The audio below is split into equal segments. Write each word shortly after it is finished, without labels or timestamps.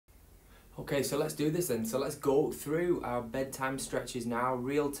Okay, so let's do this then. So let's go through our bedtime stretches now,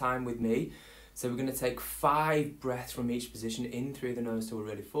 real time with me. So we're going to take 5 breaths from each position, in through the nose till we're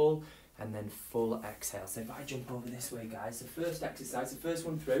really full, and then full exhale. So if I jump over this way, guys, the first exercise, the first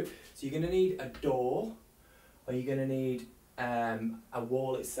one through, so you're going to need a door, or you're going to need a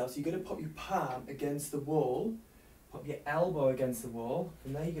wall itself. So you're going to pop your palm against the wall, pop your elbow against the wall,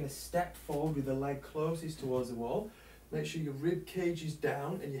 and then you're going to step forward with the leg closest towards the wall. Make sure your rib cage is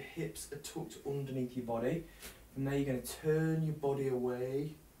down and your hips are tucked underneath your body. From there you're going to turn your body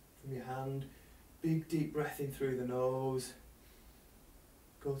away from your hand. Big deep breath in through the nose.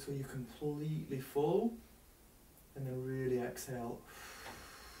 Go till you're completely full. And then really exhale.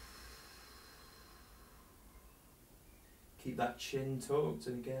 Keep that chin tucked,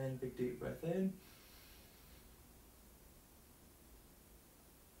 and again, big deep breath in.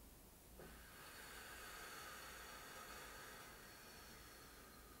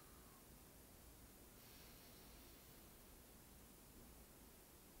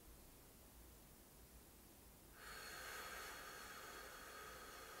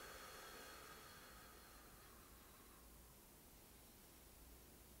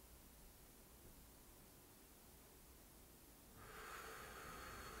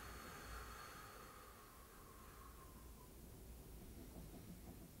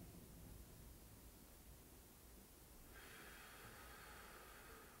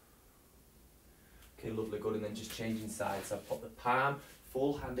 Okay, lovely, good, and then just changing sides. So I've put the palm,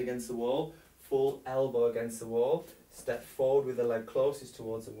 full hand against the wall, full elbow against the wall, step forward with the leg closest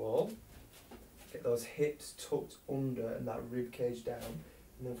towards the wall, get those hips tucked under and that rib cage down,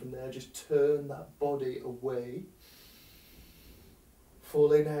 and then from there just turn that body away.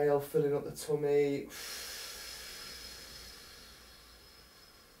 Full inhale, filling up the tummy.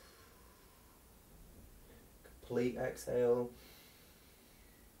 Complete exhale.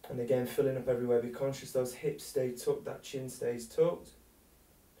 And again, filling up everywhere. Be conscious those hips stay tucked, that chin stays tucked.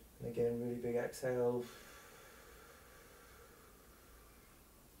 And again, really big exhale.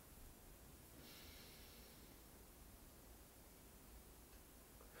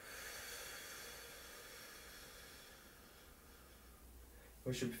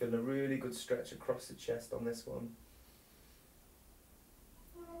 We should be feeling a really good stretch across the chest on this one.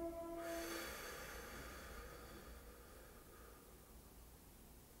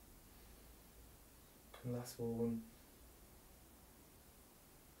 And last one.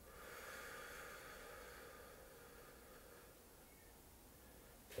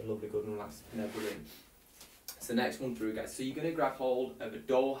 Okay, lovely, good, and last. No, brilliant. So next one through, guys. So you're going to grab hold of a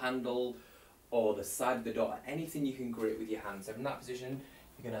door handle or the side of the door, anything you can grip with your hand. So from that position,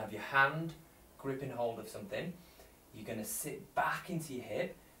 you're going to have your hand gripping hold of something. You're going to sit back into your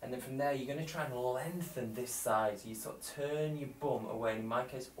hip, and then from there you're going to try and lengthen this side. So you sort of turn your bum away, in my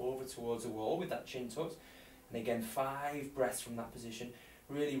case over towards the wall with that chin tucked. And again, 5 breaths from that position,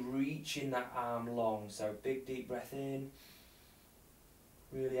 really reaching that arm long. So big deep breath in,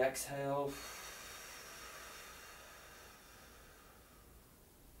 really exhale.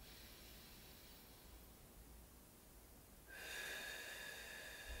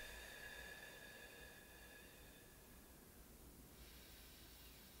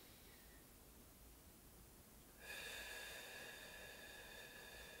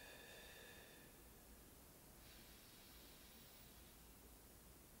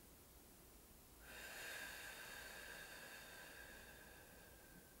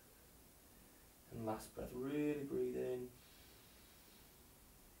 Last breath, really breathe in, and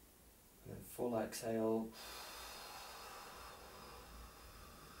then full exhale.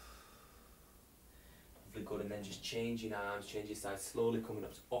 Lovely, good, and then just changing arms, changing sides, slowly coming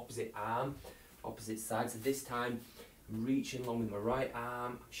up to opposite arm, opposite side. So this time, I'm reaching along with my right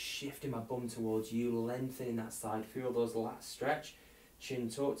arm, shifting my bum towards you, lengthening that side. Feel those lats stretch, chin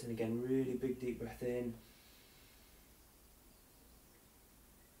tucked, and again, really big deep breath in.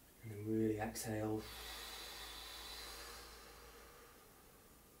 And then really exhale.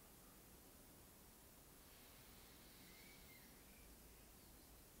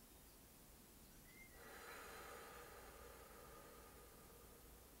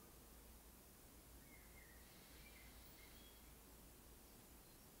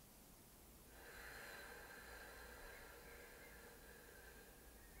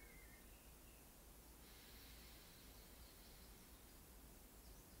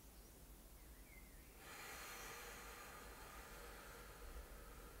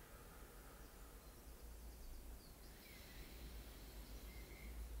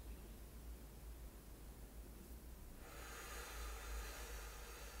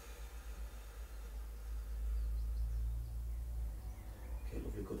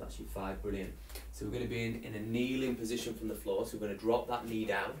 actually 5, brilliant. So we're going to be in a kneeling position from the floor, so we're going to drop that knee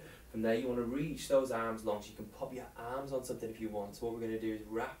down. From there you want to reach those arms long, so you can pop your arms on something if you want. So what we're going to do is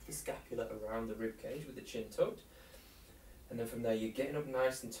wrap the scapula around the rib cage with the chin tucked. And then from there you're getting up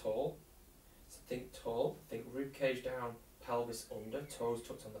nice and tall. So think tall, think rib cage down, pelvis under, toes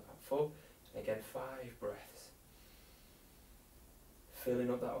tucked on the back foot. And again, 5 breaths. Filling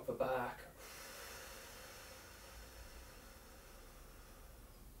up that upper back.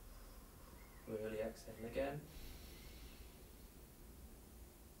 Really exhaling again.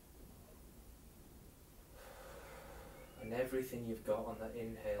 And everything you've got on that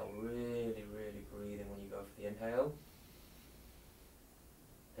inhale, really, really breathing when you go for the inhale.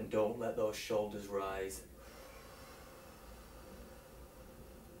 And don't let those shoulders rise.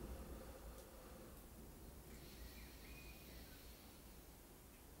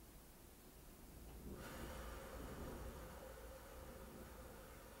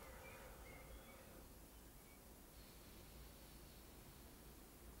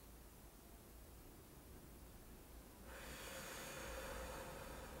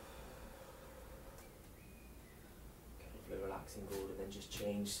 Relaxing good, and then just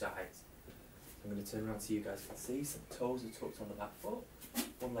change sides. I'm going to turn around so you guys can see. Some toes are tucked on the back foot.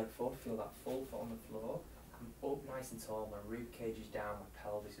 One leg forward, feel that full foot on the floor. I'm up nice and tall, my rib cage is down, my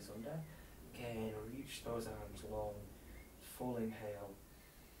pelvis is under. Again, reach those arms long, full inhale.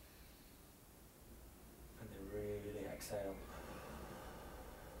 And then really exhale.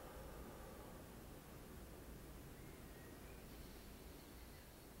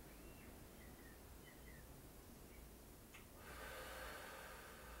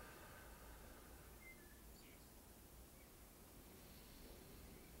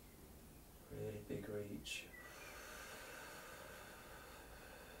 Big reach.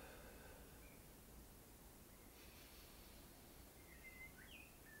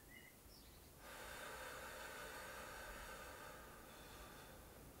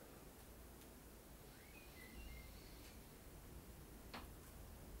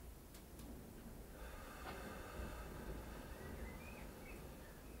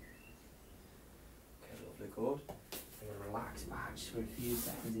 Okay, lovely, good. And then relax back just for a few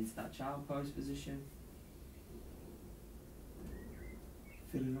seconds into that child pose position.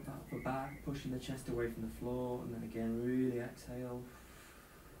 Filling up that upper back, pushing the chest away from the floor, and then again, really exhale.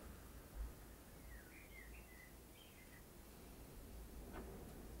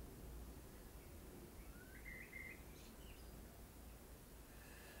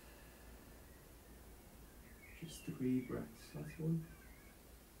 Just 3 breaths, last one.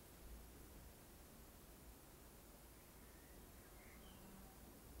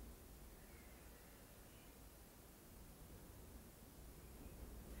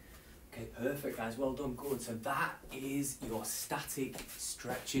 Okay, perfect guys, well done, good. So that is your static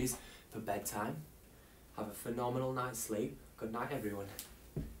stretches for bedtime. Have a phenomenal night's sleep. Good night everyone.